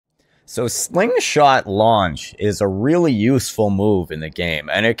So Slingshot launch is a really useful move in the game,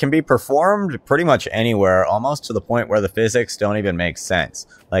 and it can be performed pretty much anywhere, almost to the point where the physics don't even make sense.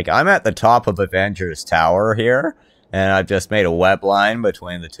 Like, I'm at the top of Avengers Tower here, and I've just made a web line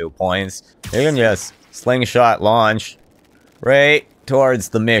between the 2 points. You can just Slingshot launch right towards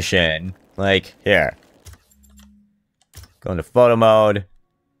the mission. Like, here. Go into photo mode.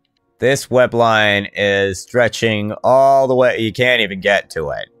 This web line is stretching all the way. You can't even get to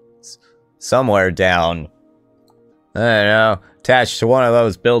it. Somewhere down, I don't know, attached to one of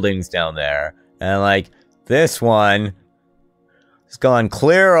those buildings down there. And like, this one has gone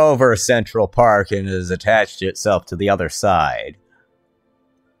clear over Central Park and has attached itself to the other side.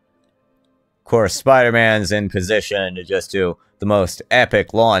 Of course, Spider-Man's in position to just do the most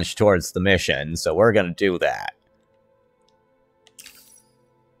epic launch towards the mission, so we're gonna do that.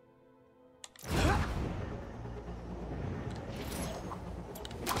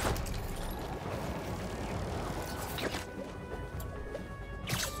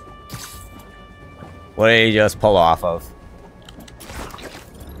 What did he just pull off of?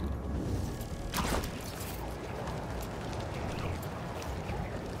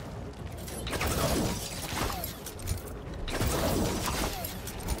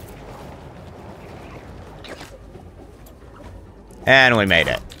 And we made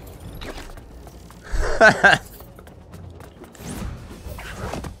it.